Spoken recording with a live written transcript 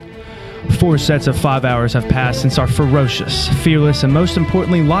4 sets of 5 hours have passed since our ferocious, fearless, and most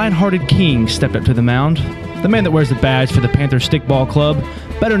importantly, lion-hearted king stepped up to the mound. The man that wears the badge for the Panthers Stickball Club,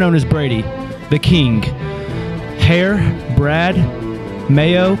 better known as Brady, the King. Hare Brad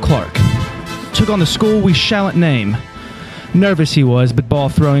Mayo Clark took on the school we shan't name. Nervous he was, but ball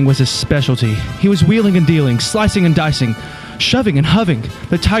throwing was his specialty. He was wheeling and dealing, slicing and dicing, shoving and hoving.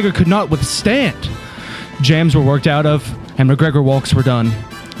 The Tiger could not withstand. Jams were worked out of, and McGregor walks were done.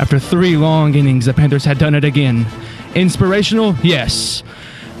 After 3 long innings, the Panthers had done it again. Inspirational? Yes.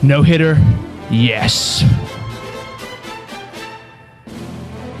 No-hitter? Yes.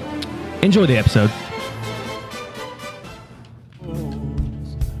 Enjoy the episode.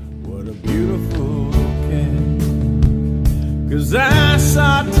 What a beautiful cat. 'Cause I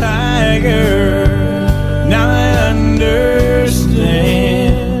saw a tiger, now I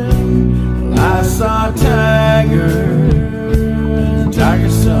understand. I saw a tiger, and the tiger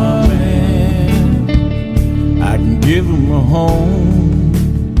saw a man. I can give him a home,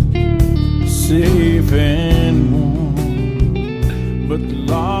 safe and warm. But the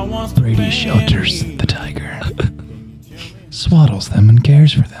law wants to Brady shelters the tiger, swaddles them and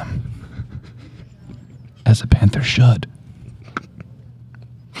cares for them, as a panther should,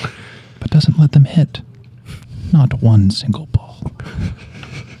 but doesn't let them hit. Not one single ball.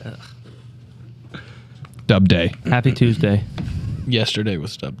 Dub day. Happy Tuesday. Yesterday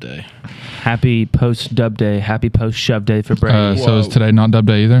was dub day. Happy post-dub day. Happy post-shove day for Brady. So is today not dub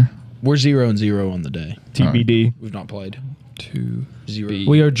day either? We're 0-0 on the day. TBD. We've not played. 2-0.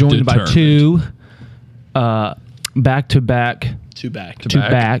 We are joined by Determined. 2 back-to-back Two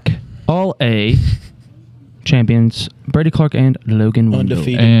back. All-A champions, Brady Clark and Logan Wendell,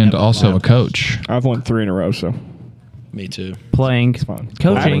 Undefeated. And Never also a lost. coach. I've won 3 in a row, so Me too. playing, it's fine.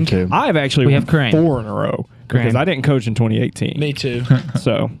 coaching. I've actually We won have Crane. 4 in a row because Crane. I didn't coach in 2018. Me too.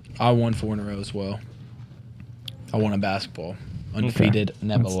 So I won 4 in a row as well. I won in basketball. Undefeated,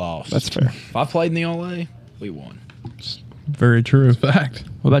 never lost. that's fair. If I played in the All-A, we won. Very true. Fact.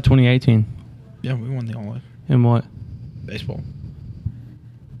 What about 2018? Yeah, we won the All-A. And what? Baseball.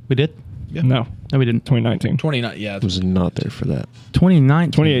 We did? Yeah. No, No, we didn't. 2019. 29. Yeah, Was not there for that.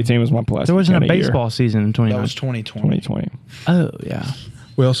 2019. 2018 was my Pulaski There wasn't a County year. baseball season in that was 2019. 2020. 2020. Oh, yeah.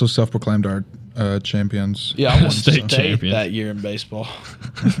 We also self-proclaimed our champions. Yeah, I won State state champion. that year in baseball.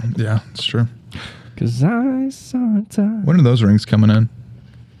 Yeah, it's true. Because I saw a time. When are those rings coming in?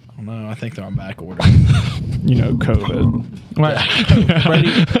 I don't know. I think they're on back order. You know, COVID.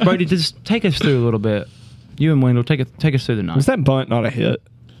 Right. Brady, just take us through a little bit. You and Wendell, take us through the night. Was that bunt not a hit?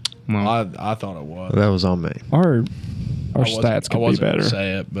 Well, I thought it was. That was on me. Our I wasn't- stats I could be wasn't gonna better.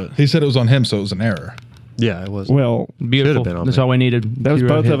 say it, but He said it was on him, so it was an error. Yeah, it was. Well, beautiful. Should've been on That's me. all we needed. that was 0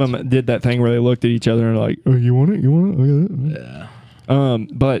 both of hits. them did that thing where they looked at each other and like, oh, you want it? You want it? I got it. yeah.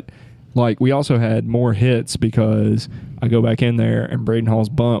 But like we also had more hits because I go back in there and Braden Hall's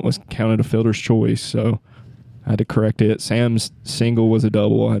bunt was counted a fielder's choice, so I had to correct it. Sam's single was a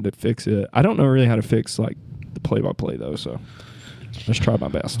double. I had to fix it. I don't know really how to fix like the play-by-play though, so let's try my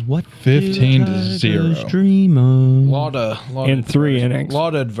best. What 15 to do 0. tigers dream of? lot In of 3 adversity- innings.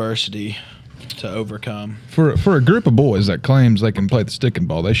 lot of adversity to overcome. For a group of boys that claims they can play the stick and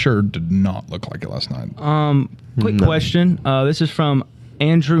ball, they sure did not look like it last night. Quick No. question. This is from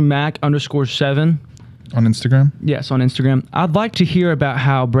Andrew Mac _7. On Instagram? Yes, on Instagram. I'd like to hear about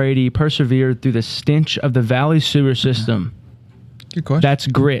how Brady persevered through the stench of the Valley sewer system. Good question. That's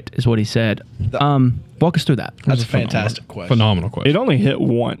grit, is what he said. Walk us through that. That's a fantastic question. Phenomenal question. It only hit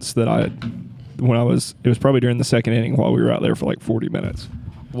once that it was probably during the second inning while we were out there for like 40 minutes.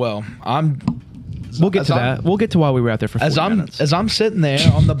 Well, We'll get to that. We'll get to why we were out there for 40 minutes. As I'm sitting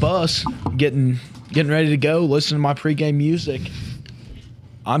there on the bus, getting ready to go, listening to my pregame music,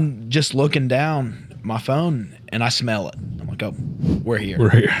 I'm just looking down at my phone and I smell it. I'm like, oh, we're here. We're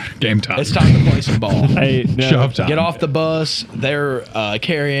here. Game time. It's time to play some ball. Hey, no, Shove time. Get off the bus. They're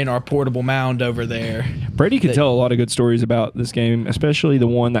carrying our portable mound over there. Brady could tell a lot of good stories about this game, especially the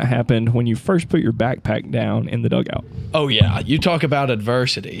one that happened when you first put your backpack down in the dugout. Oh, yeah. You talk about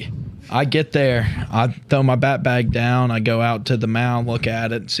adversity. I get there. I throw my bag down. I go out to the mound, look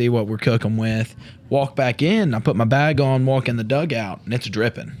at it, see what we're cooking with. Walk back in. I put my bag on, walk in the dugout, and it's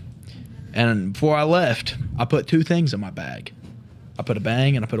dripping. And before I left, I put 2 things in my bag. I put a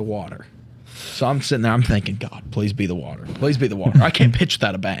bang and I put a water. So I'm sitting there, I'm thinking, God, please be the water. Please be the water. I can't pitch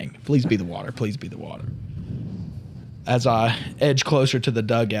without a bang. Please be the water. Please be the water. As I edge closer to the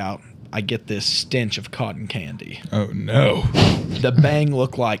dugout, I get this stench of cotton candy. Oh, no. The bang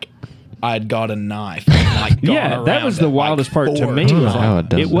looked like I had got a knife. And like gone Yeah, that around was the it, wildest like part to 4 me. I don't Was know how like, it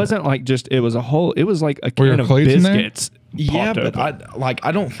does it wasn't like just it was a whole. It was like a Were your can of cleats in there? biscuits. Yeah, popped but open.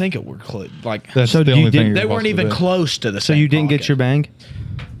 I don't think it were like That's So the you only did- thing. they you're weren't even possibly close to the So same. you didn't get pocket. your bang?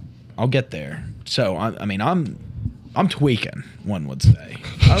 I'll get there. So I mean, I'm tweaking. One would say.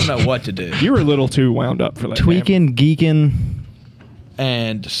 I don't know what to do. You were a little too wound up for that. Tweaking, geeking.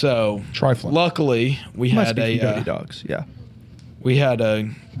 And so, Trifling. Luckily, we Must had be from Dirty a Dogs. Yeah. we had a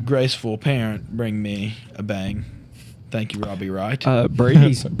graceful parent bring me a bang. Thank you, Robbie Wright.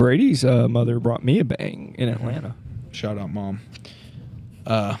 Brady's mother brought me a bang in Atlanta. Shout out, Mom.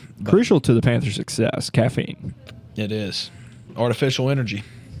 But Crucial to the Panthers' success, caffeine. It is artificial energy.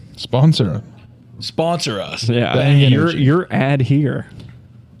 sponsor. Sponsor us. Yeah, Bang energy. your ad here.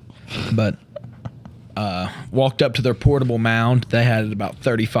 But walked up to their portable mound. They had it about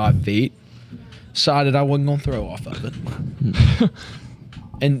 35 feet. Decided I wasn't going to throw off of it.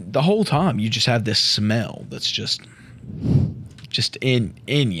 And the whole time, you just have this smell that's just in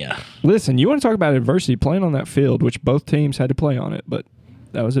you. Listen, you want to talk about adversity? Playing on that field, which both teams had to play on it, but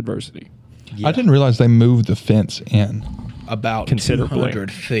that was adversity. I didn't realize they moved the fence in. About Considerably.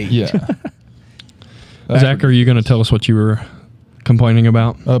 200 feet. Yeah. Zach, are you going to tell us what you were complaining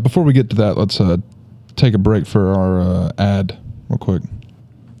about? Before we get to that, let's take a break for our ad real quick.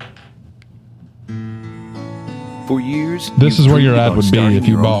 For years, This you've is where your dreamed ad about would be starting if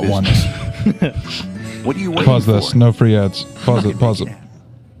you your own bought one. business. What are you waiting Pause for? this. No free ads. Pause it. Pause it.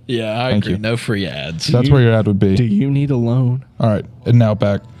 Yeah, I Thank agree. you. No free ads. That's where your ad would be. Do you need a loan? All right. And now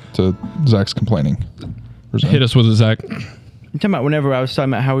back to Zach's complaining. Where's Hit that? us with it, Zach. You talking about whenever I was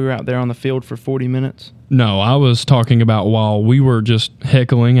talking about how we were out there on the field for 40 minutes? No, I was talking about while we were just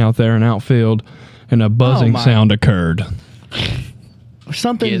heckling out there in outfield, and a buzzing my. sound occurred.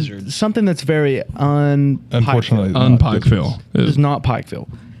 Something that's very Unfortunately, Pikeville. not Unpikeville. It is not Pikeville.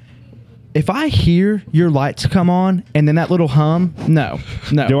 If I hear your lights come on and then that little hum, no.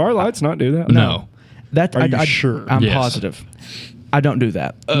 Do our lights not do that? No. That Are you sure? I'm Yes. positive. I don't do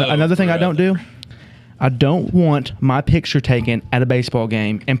that. Another thing I don't do, I don't want my picture taken at a baseball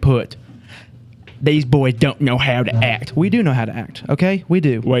game and put, these boys don't know how to act. We do know how to act, okay? We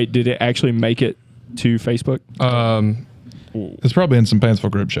do. Wait, did it actually make it to Facebook? It's probably in some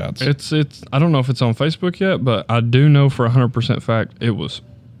Paintsville group chats. It's I don't know if it's on Facebook yet, but I do know for 100% fact it was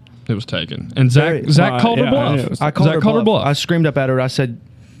taken. And Zach called her yeah, bluff. it was- I called Zach her called her bluff. bluff I screamed up at her. I said,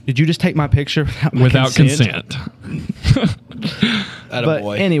 did you just take my picture without my without consent. But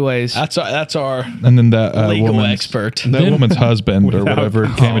Attaboy. anyways, That's our And then that legal woman's, expert. that Then- woman's husband or Without- whatever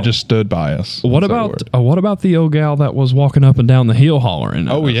came and just stood by us. What about the old gal that was walking up and down the hill hollering?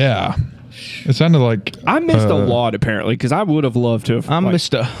 at Oh us? yeah, it sounded like I missed a lot apparently because I would have loved to have. I'm like,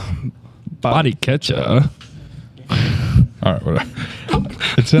 Mr. Body catcher. All right, whatever.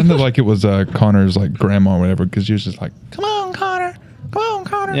 It sounded like it was Connor's like grandma or whatever because she was just like, "Come on, Connor, come on,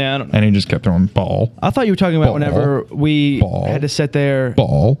 Connor," Yeah, I don't know. and he just kept throwing ball, I thought you were talking about Ball. whenever we Ball. had to sit there.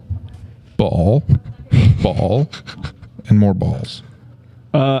 ball, ball, ball, and more balls.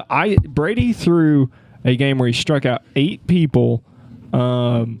 Brady threw a game where he struck out 8 people,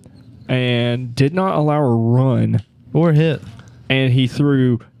 and did not allow a run, Or hit. and he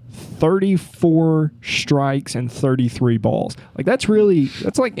threw 34 strikes and 33 balls. Like that's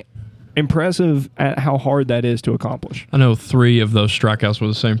like impressive at how hard that is to accomplish. I know 3 of those strikeouts were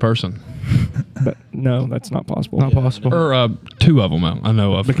the same person, But no, that's not possible. Not possible. or 2 of them I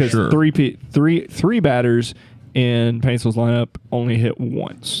know of Because for sure. three batters in Paintsville's lineup only hit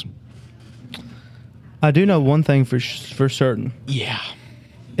once. I do know one thing for certain. Yeah.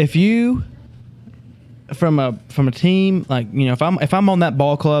 If you from a team like if I'm on that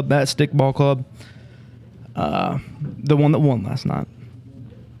ball club, that stick ball club, the one that won last night,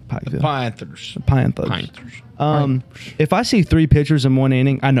 Pikeville, Panthers. Panthers. If I see 3 pitchers in one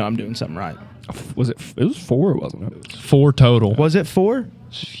inning, I know I'm doing something right. Was it? It was 4, wasn't it? 4 total. Was it 4?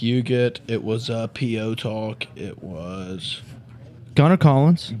 Fugit. It was P.O. Talk. It was Gunnar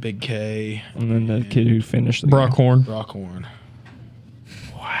Collins. Big K. And then the kid who finished the game. Brockhorn. Rockhorn.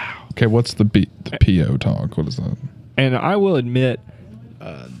 Okay, what's the PO talk? What is that? And I will admit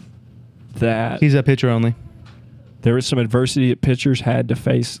that He's a pitcher only. there was some adversity that pitchers had to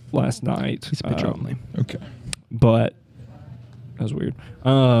face last night. He's a pitcher only. Okay. But that was weird.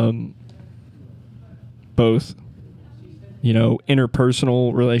 Both,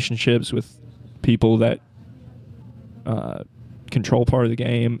 interpersonal relationships with people that control part of the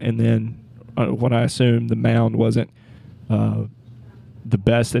game, and then what I assume the mound wasn't the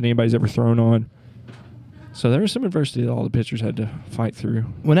best that anybody's ever thrown on. So there was some adversity that all the pitchers had to fight through.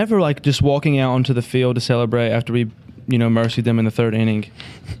 Whenever just walking out onto the field to celebrate after we mercied them in the 3rd inning.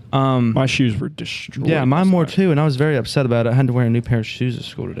 My shoes were destroyed. Yeah, mine last more night. too, and I was very upset about it. I had to wear a new pair of shoes to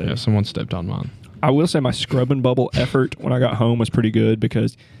school today. Yeah, someone stepped on mine. I will say my scrub and bubble effort when I got home was pretty good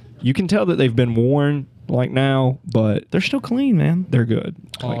because you can tell that they've been worn like now, but They're still clean, man. they're good.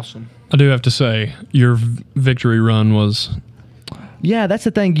 Awesome. I do have to say, your victory run was Yeah, that's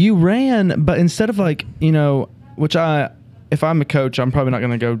the thing. You ran, but instead of like, which if I'm a coach, I'm probably not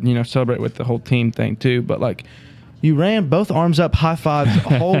going to go, celebrate with the whole team thing too. But like, you ran both arms up, high fives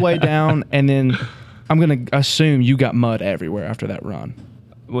the whole way down, and then I'm going to assume you got mud everywhere after that run.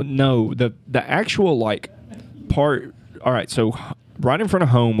 Well, no, the actual like part. All right, so right in front of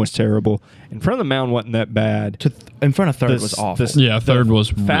home was terrible. In front of the mound wasn't that bad. In front of third This- was awful. this- Yeah, third was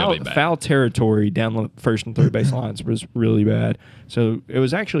foul, really bad. Foul territory down the first and third base lines was really bad. So it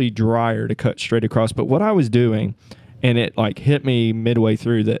was actually drier to cut straight across. But what I was doing, and it like hit me midway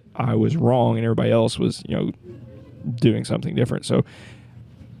through that I was wrong and everybody else was, doing something different. So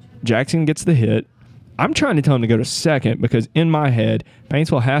Jackson gets the hit. I'm trying to tell him to go to second because in my head,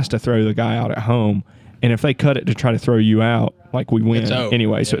 Paintsville has to throw the guy out at home. And if they cut it to try to throw you out, like we win It's over,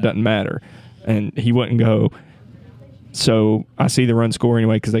 anyway, so it yeah. doesn't matter. And he wouldn't go. So I see the run score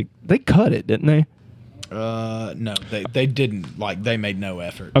anyway because they cut it, didn't they? No, they didn't. Like, they made no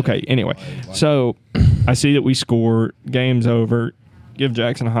effort. Okay, anyway. So I see that we score, game's over, give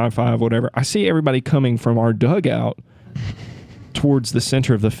Jackson a high five, whatever. I see everybody coming from our dugout towards the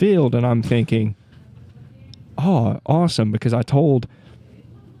center of the field, and I'm thinking, oh, awesome, because I told,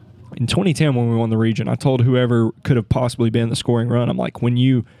 in 2010 when we won the region, I told whoever could have possibly been the scoring run, I'm like, when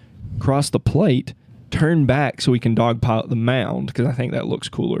you cross the plate, turn back so we can dogpile at the mound, because I think that looks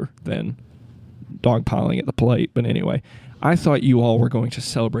cooler than dogpiling at the plate. But anyway, I thought you all were going to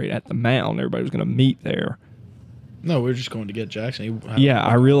celebrate at the mound. Everybody was going to meet there. No, we were just going to get Jackson. He- Yeah,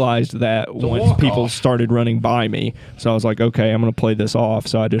 I realized that once walk-off. people started running by me. So I was like, okay, I'm going to play this off.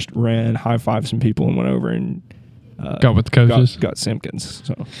 So I just ran, high-fived some people and went over and Got with the coaches. got Simpkins.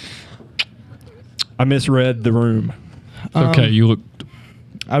 So I misread the room. It's okay. You look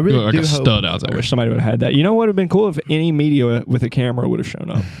I really like do a hope. stud out I there. wish somebody would have had that. You know what would have been cool if any media with a camera would have shown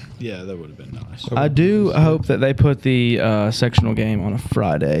up. Yeah, that would have been nice. I do hope that they put the sectional game on a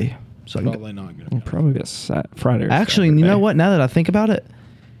Friday. So I can Probably not going to. Probably a Friday. Or Actually, you Saturday. know what? Now that I think about it,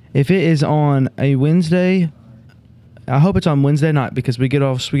 if it is on a Wednesday, I hope it's on Wednesday night because we get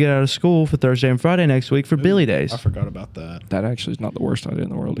out of school for Thursday and Friday next week for Billy Days. I forgot about that. That actually is not the worst idea in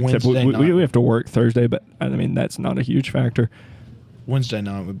the world. Except Wednesday we night. have to work Thursday, but I mean that's not a huge factor. Wednesday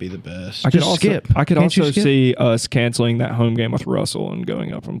night would be the best. I could Just also, skip. I could Can't you also skip? see us canceling that home game with Russell and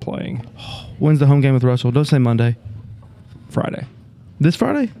going up and playing When's the home game with Russell? Don't say Monday. Friday This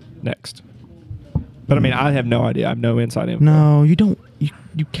Friday? next. But I mean, I have no idea. I have no inside info. No, you don't.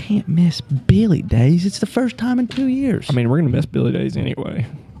 You can't miss Billy Days. It's the first time in 2 years. I mean, we're gonna miss Billy Days anyway.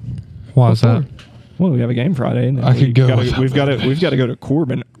 Why is that? Well, we have a game Friday, and then I could go gotta- without we've got to Billy we've got to go to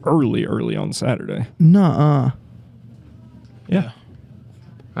Corbin early on Saturday. nuh-uh. Yeah.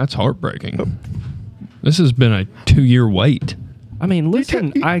 That's heartbreaking. This has been a 2-year wait. I mean,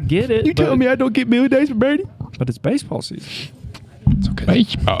 listen, I get it. You telling me I don't get Billy Days for Brady? but it's baseball season. It's okay.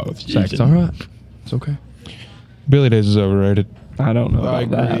 Baseball Zach, it's all right. It's okay. Billy Days is overrated. I don't know I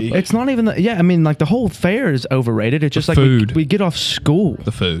about agree. that. It's not even the. Yeah, I mean, like the whole fair is overrated. It's just like food. we get off school.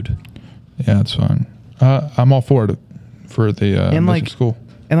 The food. Yeah, it's fine. I'm all for it for the And, like- music school.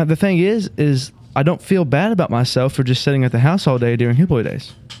 And like the thing is I don't feel bad about myself for just sitting at the house all day during Hillbilly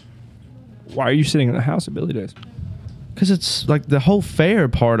Days. Why are you sitting in the house at Billy Days? Because it's like the whole fair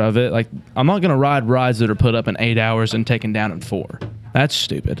part of it. Like, I'm not going to ride rides that are put up in 8 hours and taken down in 4. That's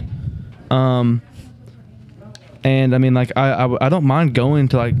stupid. And I mean, like, I don't mind going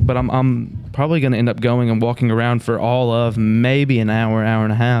to like, but I'm probably going to end up going and walking around for all of maybe an hour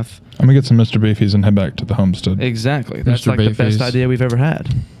and a half. I'm gonna get some Mr. Beefies and head back to the homestead. Exactly. That's Mr. like the best Beefy's. idea we've ever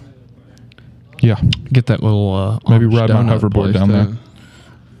had. Yeah, Get that little Maybe orange ride my donut hoverboard place, down too. there.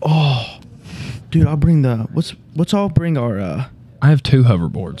 Oh, dude, I'll bring the what's all bring our I have 2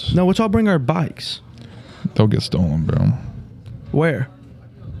 hoverboards. no, let's all bring our bikes. They'll get stolen, bro. Where?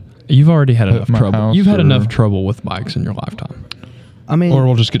 You've already had At enough my trouble. house You've had or- enough trouble with bikes in your lifetime. I mean, Or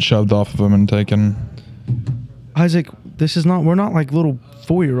we'll just get shoved off of them and taken. Isaac, we're not like little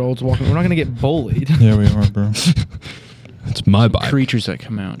 4-year-olds walking. We're not gonna get bullied. Yeah, we are, bro. It's my bike. Creatures that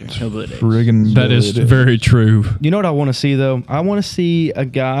come out during Hillbilly Days. Friggin' That is Billy Days. very true. You know what I want to see though? I want to see a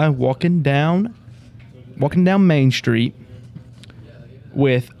guy walking down Main Street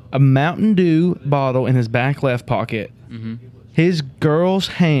with a Mountain Dew bottle in his back left pocket, his girl's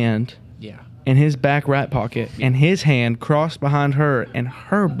hand Yeah. in his back right pocket, and his hand crossed behind her in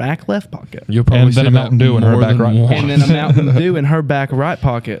her back left pocket, You'll probably And then see a Mountain that Dew in her more back than right. once. and then a Mountain Dew in her back right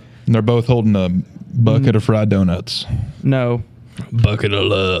pocket. And they're both holding a bucket of fried donuts. No, Bucket of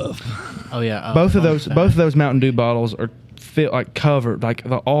love. Oh yeah. Both of those Mountain Dew bottles are covered, like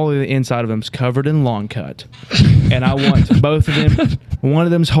all of the inside of them's covered in lawn cut, and I want both of them. One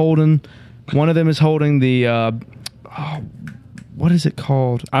of them is holding the what is it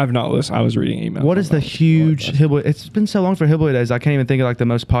called? I've not listened. I was reading emails. What is the huge Hillbilly? It's been so long for Hillbilly Days. I can't even think of like the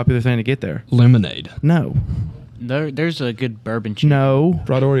most popular thing to get there. Lemonade. No, There's a good bourbon chicken. no,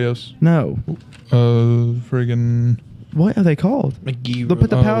 Fried Oreos. no. Friggin' What are they called? McGee They'll put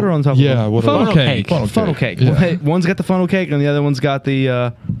the powder on top. yeah, of what Funnel cake. Funnel cake. Yeah. One's got the funnel cake and the other one's got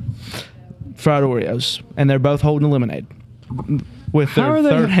the fried Oreos, and they're both holding a lemonade with their How are they-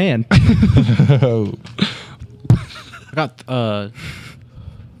 third hand. Oh. I got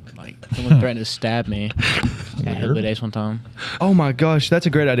like someone threatened to stab me at Hillbilly Days one time. Oh my gosh, that's a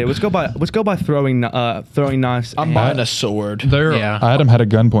great idea. Let's go by throwing knives. I'm and- buying a sword. There. Yeah. Adam had a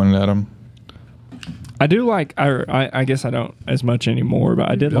gun pointed at him. I do like. I guess I don't as much anymore, but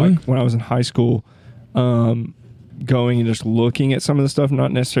I did Really? like when I was in high school, going and just looking at some of the stuff,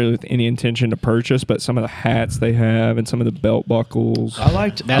 not necessarily with any intention to purchase, but some of the hats they have and some of the belt buckles. I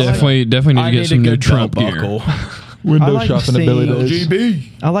liked. Definitely need I to get need some a new good Trump belt gear. buckle. Window like shopping at Billy seeing- Days.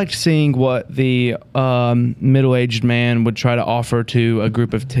 I liked seeing what the middle-aged man would try to offer to a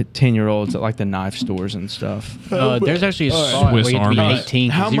group of 10-year-olds at like the knife stores and stuff. There's actually a spot Swiss where you have to be Army. 18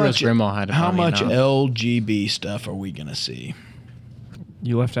 How because Zero's much? grandma had to How buy me much a knife. LGB stuff are we gonna see?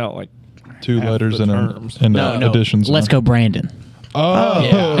 You left out like 2 half letters the and terms. No, additions. Let's go, Brandon.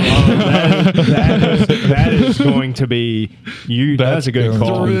 Oh. that is going to be you. That's a good going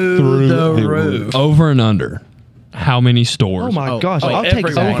call. through the the roof. Over and under. How many stores? Oh my Oh, gosh! oh, I'll take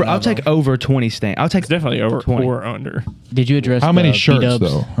every one over. of I'll take them. over 20 stain. I'll take It's definitely over 20. or under. Did you address How many the shirts B-dubs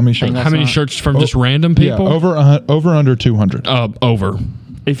though? How many thing shirts? last How many night? shirts from just random people? Yeah, over under 200. Over.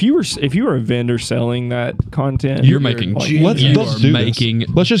 If you were a vendor selling that content, You're making like, cheese. Let's You do are this. making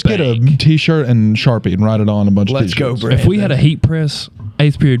Let's just get a bank. T-shirt and Sharpie and write it on a bunch Let's of go, T-shirts. Brandon. If we had a heat press,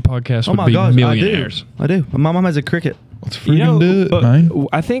 8th period podcast Oh would my be gosh! millionaires. I do. My mom has a cricket. Let's freaking do it, but man.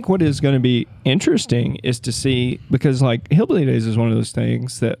 I think what is going to be interesting is to see, because like Hillbilly Days is one of those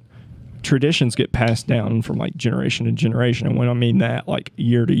things that traditions get passed down from like generation to generation, and when I mean that, like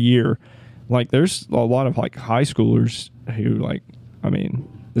year to year, like there's a lot of like high schoolers who like, I mean,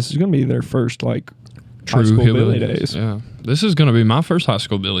 this is going to be their first like high True school hillbilly Billy days. Yeah. This is going to be my first high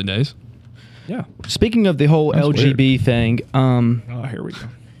school Billy days. Yeah. Speaking of the whole That's LGB thing, Oh, here we go.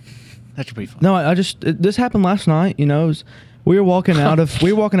 That should be fun. no, this happened last night. You know, we were walking out of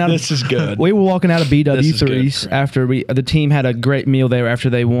This is good. We were walking out of This is good, BW3s Craig. after the team had a great meal there after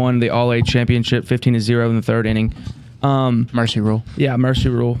they won the All-A championship 15-0 in the third inning. Mercy rule. Yeah, mercy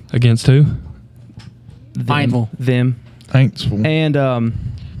rule. Against who? Fineville. Them. Thanks. fool. And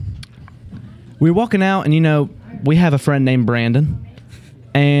we were walking out, and you know, we have a friend named Brandon,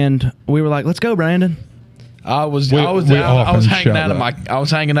 and we were like, "Let's go, Brandon." I was We hanging often shout out of my that. I was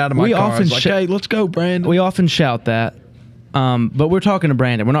hanging out of my We car. I often was like, sh- hey, let's go, Brandon. We often shout that, but we're talking to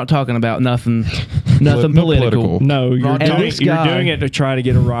Brandon. We're not talking about nothing No political. No, you're And doing, this you're guy- doing it to try to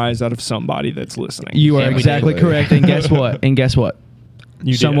get a rise out of somebody that's listening. You are Yeah, we exactly did. correct. And guess what?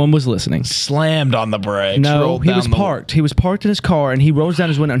 You did. Someone was listening. Slammed on the brakes. No, rolled he down was the- parked. He was parked in his car, and he rolls down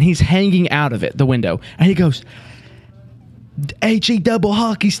his window, and he's hanging out of it, the window, and he goes, "He double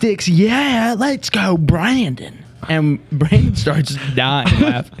hockey sticks, yeah, let's go, Brandon." And Brandon starts dying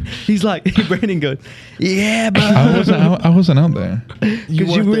laughing. He's like, Brandon goes, "Yeah, I bud." wasn't out there. Because you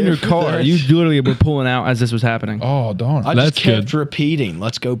weren't were in there your for car. that. You literally were pulling out as this was happening. Oh darn! I That's just kept good. repeating,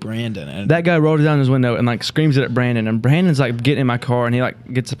 let's go, Brandon. And That guy rolled down his window and like screams it at Brandon, and Brandon's like getting in my car, and he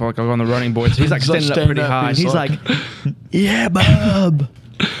like gets up like on the running board, so he's like He's, like, standing up pretty standing up, high, and he's he's like, like- "Yeah, bub."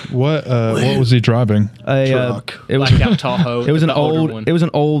 What was he driving? Truck. It was Blacked out Tahoe. It was an the older old. one. It was an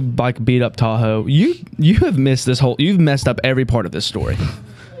old like beat up Tahoe. You have missed this whole. You've messed up every part of this story.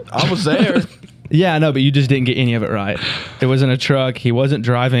 I was there. Yeah, I know, but you just didn't get any of it right. It wasn't a truck. He wasn't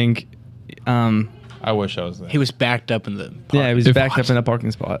driving. I wish I was there. He was backed up in the. Yeah, he was If- backed up in a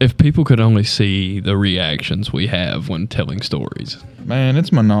parking spot. If people could only see the reactions we have when telling stories. Man,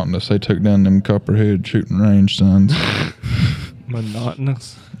 it's monotonous. They took down them Copperhead shooting range signs.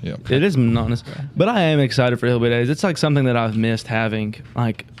 Monotonous. Yep. It is monotonous, but I am excited for Hillbilly Days. It's like something that I've missed having.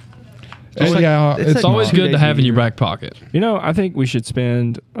 Like, Oh, yeah, it's it's It's always two good days to a have in your year. back pocket. You know, I think we should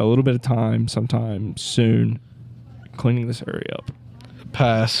spend a little bit of time sometime soon cleaning this area up.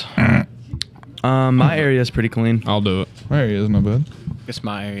 Pass. my area is pretty clean. I'll do it. There he is, no bad. It's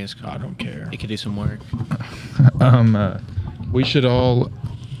my area's. I don't care. He could do some work. We should all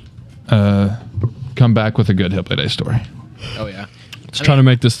come back with a good Hillbilly Day story. Oh yeah. Let's try to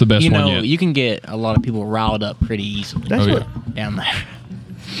make this the best You one know, yet. you can get a lot of people riled up pretty easily That's Oh, what. down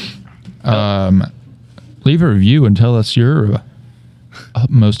there. Leave a review and tell us your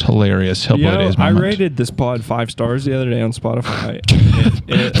most hilarious Hillbilly Days I moment. rated this pod 5 stars the other day on Spotify.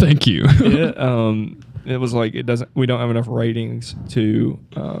 Thank you. It was like we don't have enough ratings to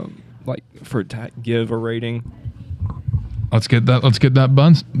like for it to give a rating. Let's get that bussin'. Let's get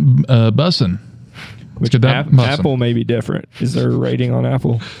that bussin'. Apple may be different. Is there a rating on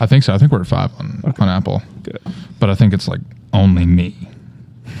Apple? I think so. I think we're at 5 on Apple. Good. But I think it's like only me.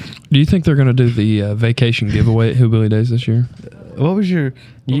 Do you think they're going to do the vacation giveaway at Hillbilly Days this year? What was your?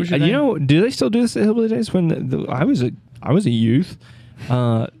 What was your You name? know, do they still do this at Hillbilly Days? When I was a youth,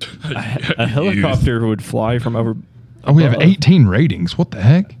 a helicopter would fly from over. Oh, we have above, 18 ratings. What the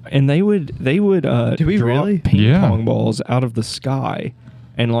heck? and they would Do we drop really? ping Yeah. pong balls out of the sky,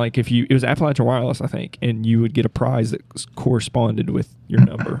 and like if it was Appalachian Wireless, I think, and you would get a prize that corresponded with your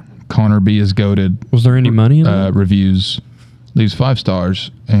number. Connor B is goated. Was there any money in that? Reviews, leaves 5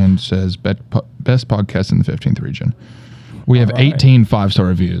 stars, and says best podcast in the 15th region. We have All right. 18 5-star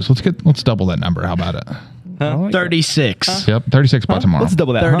reviews. Let's double that number. How about it? I like that. 36. Yep, 36 by tomorrow. Let's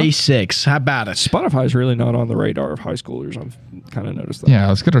double that. huh? 36. How about it? Spotify is really not on the radar of high schoolers. I've kind of noticed that. Yeah,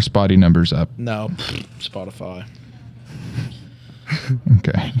 let's get our spotty numbers up. No, Spotify.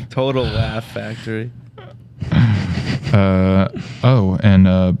 Okay. Total Laugh Factory. And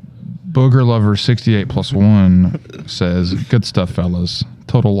Booger Lover 68+1 says, "Good stuff, fellas.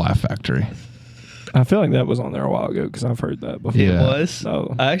 Total Laugh Factory." I feel like that was on there a while ago because I've heard that before. Yeah. It was.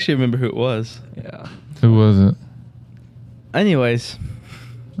 So I actually remember who it was. yeah. Who was it? Anyways.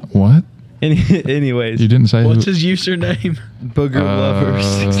 What? Anyways. You didn't say What's who? his username? Booger Lover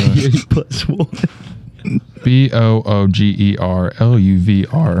 68+1.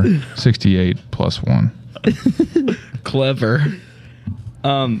 BOOGERLUVR 68+1 Clever.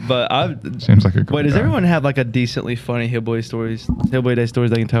 But I've. seems like a cool Wait, does guy. everyone have like a decently funny Hillbilly Day stories they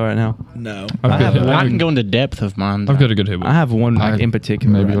can tell right now? No. I have got- one. I can go into depth of mine. I've got a good Hillbilly. I have one like in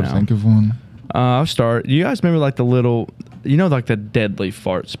particular Maybe right I'll now. think of one. I'll start. You guys remember like the little, like the deadly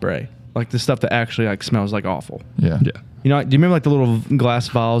fart spray, like the stuff that actually like smells like awful. Yeah. Yeah. You know, do you remember like the little glass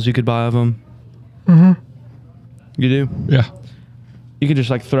vials you could buy of them? Mm-hmm. You do. Yeah. You could just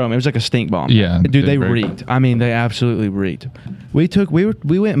like throw them. It was like a stink bomb. Yeah, dude, they they're very reeked. I mean, they absolutely reeked. We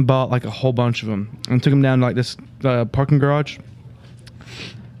went and bought like a whole bunch of them and took them down to like this parking garage.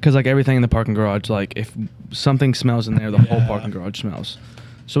 Because like everything in the parking garage, like if something smells in there, the whole parking garage smells.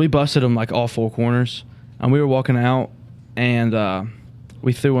 So we busted them like all 4 corners, and we were walking out, and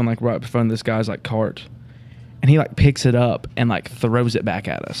we threw one like right in front of this guy's like cart, and he like picks it up and like throws it back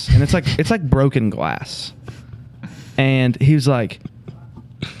at us, and it's like broken glass, and he was like,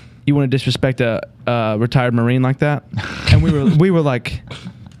 "You want to disrespect a retired Marine like that?" And we were like,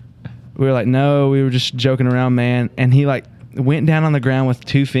 "No, we were just joking around, man." And he like went down on the ground with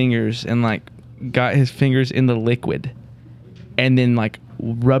 2 fingers and like got his fingers in the liquid, and then like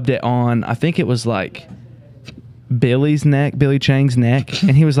rubbed it on. I think it was like Billy Chang's neck,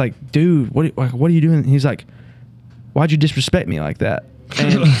 and he was like, "Dude, what are you doing?" He's like, "Why'd you disrespect me like that?"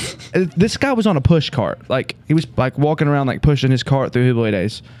 And this guy was on a push cart. Like he was like walking around like pushing his cart through Hillbilly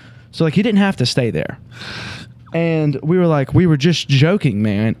Days. So like he didn't have to stay there. And we were just joking,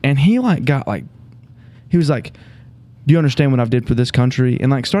 man. And he like got like, he was like, "Do you understand what I've did for this country?"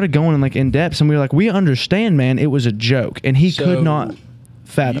 And like started going like in depth. And we were like, "We understand, man. It was a joke." And he could not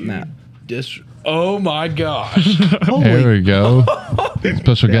fathom that. Oh my gosh. There we go.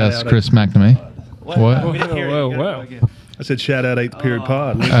 Special guest Chris McNamee. What? Whoa. I said shout out 8th period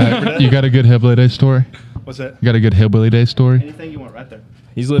pod. You got a good Hillbilly Day story? What's that? You got a good Hillbilly Day story? Anything you want right there.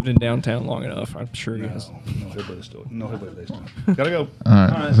 He's lived in downtown long enough. I'm sure he has. No hillbilly story. No hillbilly day story. Gotta go. All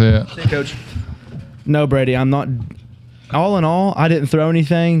right. See ya. See you, coach. No, Brady, I'm not. All in all, I didn't throw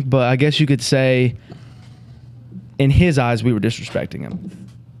anything, but I guess you could say, in his eyes, we were disrespecting him.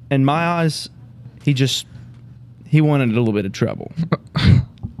 In my eyes, he wanted a little bit of trouble.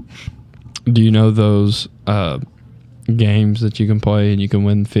 Do you know those games that you can play and you can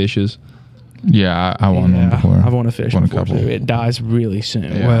win fishes? Yeah, I won one before. I've won a fish Won a before, couple. too. It dies really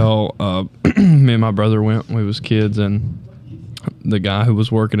soon. Yeah. Well, me and my brother went. We was kids, and the guy who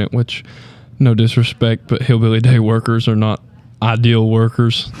was working it, which no disrespect, but Hillbilly Day workers are not ideal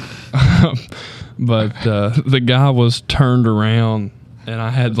workers. But the guy was turned around, and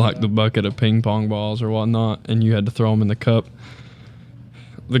I had like the bucket of ping pong balls or whatnot, and you had to throw them in the cup.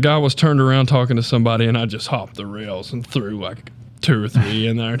 The guy was turned around talking to somebody, and I just hopped the rails and threw like 2 or 3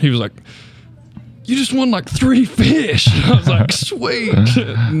 in there, and he was like, "You just won like 3 fish." I was like, "Sweet."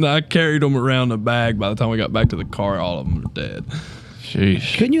 And I carried them around the bag. By the time we got back to the car, all of them were dead.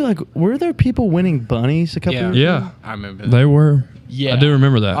 Sheesh. Couldn't you were there people winning bunnies a couple years ago? Yeah, I remember that. they were. Yeah. I do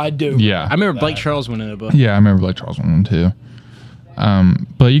remember that. I do. Yeah. I remember Blake Charles winning it, but Yeah, I remember Blake Charles won one too.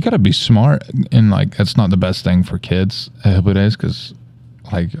 But you got to be smart, and that's not the best thing for kids at Hillbilly Days because,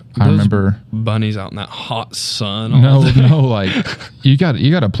 I Those remember. bunnies out in that hot sun. all No, day. you got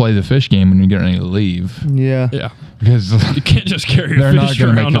to play the fish game when you're getting ready to leave Yeah. Yeah, because you can't just carry they're a not fish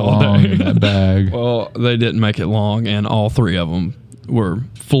going to make around it all long day. in that bag. Well, they didn't make it long, and all three of them were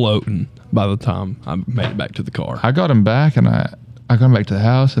floating by the time I made it back to the car. I got him back, and I got him back to the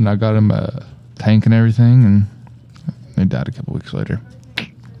house, and I got him a tank and everything, and they died a couple weeks later.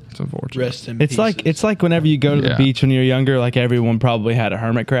 It's unfortunate. Rest in It's pieces. like whenever you go to the Yeah. beach when you're younger, everyone probably had a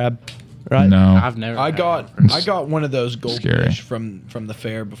hermit crab, right? No, I've never. I had got it. I got one of those Scary. goldfish from the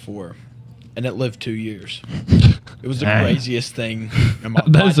fair before, and it lived 2 years. It was the Dang. craziest thing. And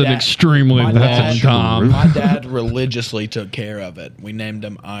That is an extremely my long dad- time. My dad religiously took care of it. We named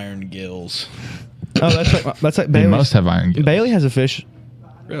him Iron Gills. Oh, that's like they Bailey's. must have iron gills. Bailey has a fish.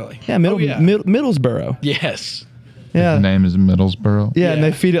 Really? Yeah, yeah. Middlesboro. Yes. Yeah. His name is Middlesboro. Yeah, and Yeah.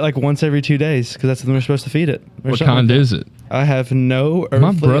 they feed it once every 2 days because that's when they're supposed to feed it. or What something kind like is it? that. I have no earthly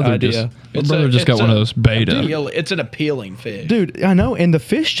My brother idea. just got one of those beta. It's an appealing fish. Dude, I know, and the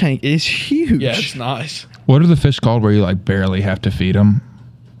fish tank is huge. Yeah, it's nice. What are the fish called where you barely have to feed them?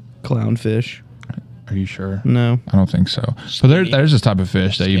 Clownfish. Are you sure? No. I don't think so. So there's this type of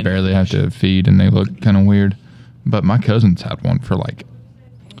fish that you Skinny barely have to feed, and they look kind of weird. But my cousins had one for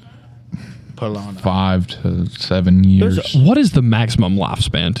Polana. 5 to 7 years. What is the maximum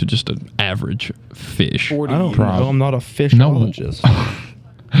lifespan to just an average fish? 40 I don't years. know. I'm not a No. fishologist.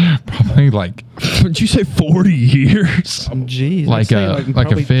 Probably Did you say 40 years? Jeez. I'd like say, a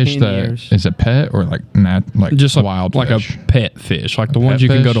probably fish 10 that years. is a pet or Just wild like fish. a pet fish, like the A ones pet you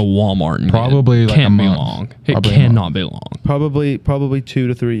can go fish? to Walmart and Probably get. like a Can't be month. long. It Probably a cannot month. be long. Probably 2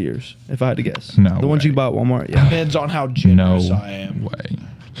 to 3 years, if I had to guess. No The ones way. you buy at Walmart, yeah. Depends on how No generous I am. way.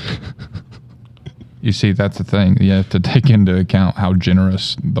 You see, that's the thing. You have to take into account how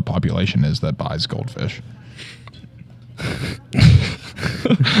generous the population is that buys goldfish.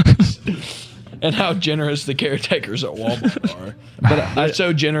 And how generous the caretakers at Walmart are. But they're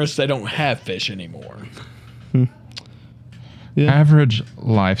so generous they don't have fish anymore. Yeah. Average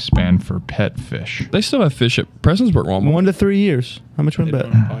lifespan for pet fish. They still have fish at Prestonsburg Walmart. 1 to 3 years. How much would They bet?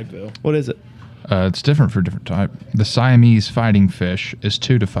 don't in Pikeville. What is it? It's different for different type. The Siamese fighting fish is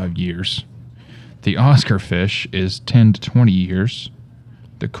 2 to 5 years. The Oscar fish is 10 to 20 years.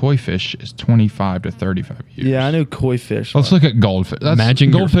 The koi fish is 25 to 35 years. Yeah, I knew koi fish. Let's look at goldfish. Imagine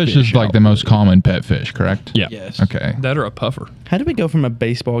your goldfish fish is like out the most there. common pet fish, correct? Yeah. Yes. Okay. That or a puffer. How did we go from a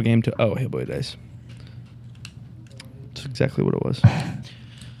baseball game to Hillbilly Days? That's exactly what it was.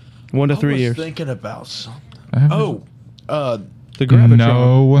 1 to 3 I was years. thinking about something. Average- Oh, The Gravitron.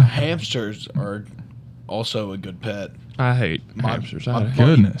 no. hamsters are also a good pet. I hate My- hamsters. my I hate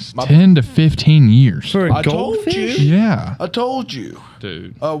Goodness. My- 10 to 15 years. For a I told goldfish? you. Yeah. I told you.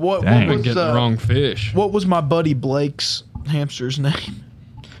 dude. What Dang. Been was getting the wrong fish. what was my buddy Blake's hamster's name?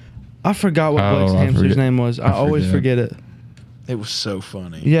 I forgot what Oh, Blake's I hamster's forget. name was. I always forget. forget it. It was so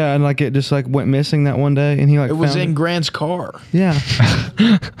funny. Yeah, and it just went missing that one day, and he It was found in Grant's car. Yeah.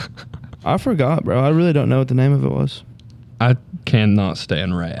 I forgot, bro. I really don't know what the name of it was. I cannot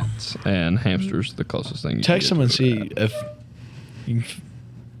stand rats, and hamsters the closest thing. You Text can him get and to a see rat. if. You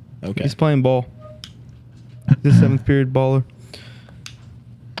can okay. He's playing ball. The 7th period baller.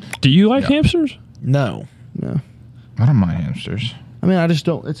 Do you like Yeah. hamsters? No. No. I don't mind hamsters. I mean, I just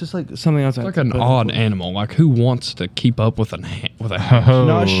don't. It's just like something else. It's like an odd animal. Like who wants to keep up with with a hamster? Oh.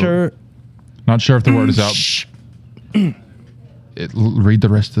 Not sure. Not sure if the word is out. Read the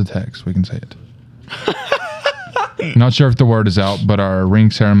rest of the text. We can say it. Not sure if the word is out, but our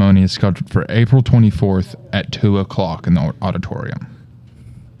ring ceremony is scheduled for April 24th at 2 o'clock in the auditorium.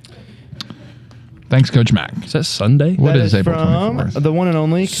 Thanks, Coach Mac. Is that Sunday? What That is April from 24th? the one and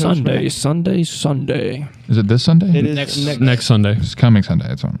only Coach Sunday, Mac. Sunday, Sunday. Is it this Sunday? It is Next Sunday. It's coming Sunday.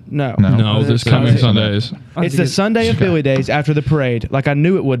 It's on. No. No. No, this It's coming Sunday. Sundays. It's the Sunday of Billy Days after the parade, like I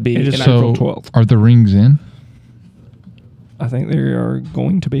knew it would be. It is and so- I- April 12th. Are the rings in? I think they are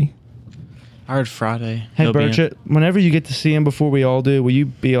going to be. I heard Friday. Hey, He'll be in. Burchett, whenever you get to see him before we all do, will you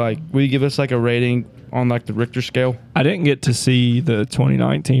give us like a rating on like the Richter scale? I didn't get to see the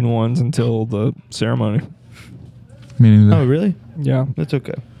 2019 ones until the ceremony. Meaning the, Oh, really? Yeah. That's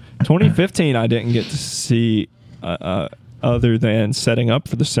okay. 2015, I didn't get to see other than setting up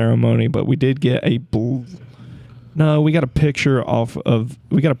for the ceremony, but we did get we got a picture of a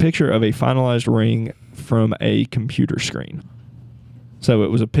finalized ring from a computer screen. So it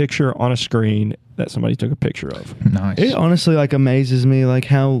was a picture on a screen that somebody took a picture of. Nice. It honestly like amazes me like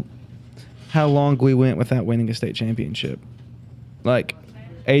how long we went without winning a state championship. Like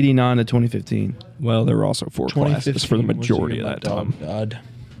 89 to 2015. Well, there were also 4 classes for the 2015 was majority the of year that my time. dog died.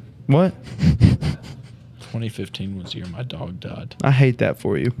 What? 2015 was the year my dog died. I hate that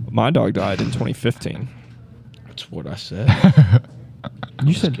for you. My dog died in 2015. That's what I said.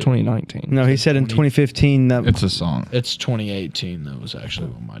 You said 2019. No, he said in 2015 that. It's a song. It's 2018 that was actually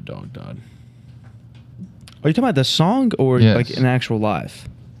when my dog died. Are you talking about the song or Yes. like in actual life?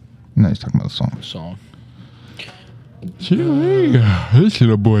 No, he's talking about the song. Song. This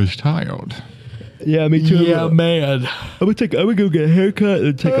little boy's tired. Yeah, me too. Yeah, man. I'm gonna go get a haircut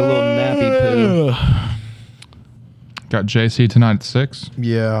and take a little nappy poo. Got JC tonight at 6.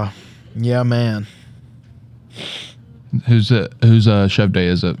 Yeah. Yeah, man. Whose chef day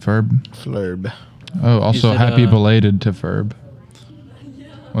is it? Ferb? Flurb. Oh, also Is it, happy belated to Ferb.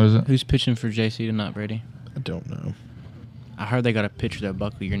 What is it? Who's pitching for JC tonight, Brady? I don't know. I heard they got a pitcher that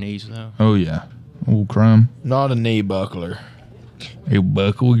buckle your knees though. Oh yeah. Old Crumb. Not a knee buckler. Hey,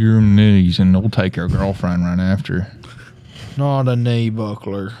 buckle your knees and they'll take your girlfriend right after. Not a knee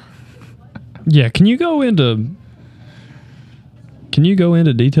buckler. Yeah, can you go into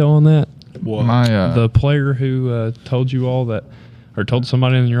detail on that? What? My The player who told you all that, or told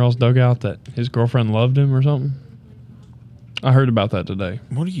somebody in your all's dugout that his girlfriend loved him or something? I heard about that today.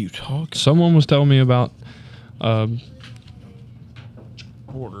 What are you talking? Someone was telling me about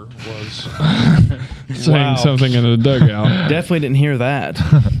Porter was saying Wow. something in the dugout. Definitely didn't hear that.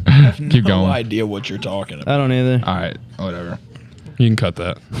 keep No going. idea what you're talking about. I don't either. All right, whatever. You can cut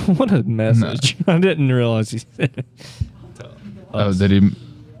that. What a message. I didn't realize he said it. Oh, did he?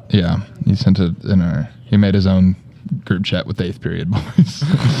 Yeah, he sent it in our. He made his own group chat with the 8th period boys.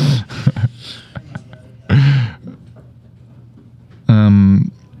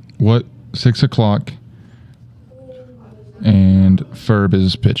 What? 6 o'clock. And Ferb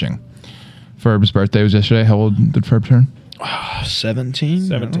is pitching. Ferb's birthday was yesterday. How old did Ferb turn? 17?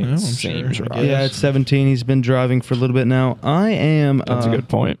 17 I don't know, I'm seems sure. right. Yeah, it's 17. He's been driving for a little bit now. I am. That's a good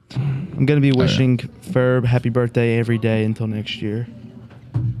point. I'm gonna be wishing Ferb happy birthday every day until next year.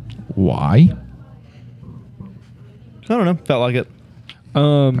 Why? I don't know. Felt like it.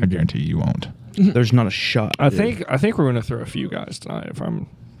 I guarantee you won't. There's not a shot. I dude. think we're gonna throw a few guys tonight. If I'm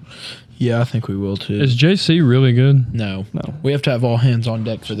Yeah, I think we will too. Is JC really good? No. No. We have to have all hands on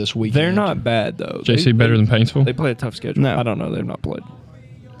deck for this weekend. they're not bad though. JC better than Paintsville? They play a tough schedule. No. I don't know. They've not played.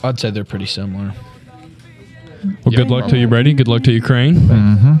 I'd say they're pretty similar. Well, good luck to you, Brady. Good luck to you, Crane.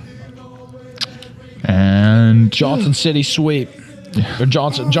 Mm-hmm. And Johnson City sweep. Or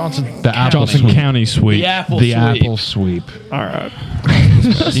Johnson. the apple Johnson sweep. County sweep. The apple The sweep. apple sweep. All right.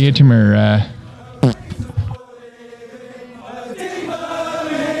 See you tomorrow.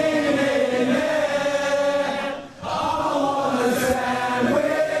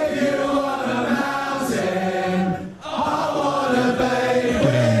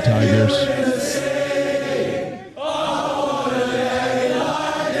 Tigers.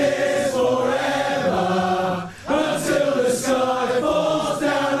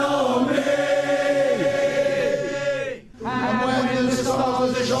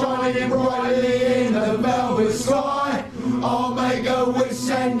 Shining brightly in the velvet sky, I'll make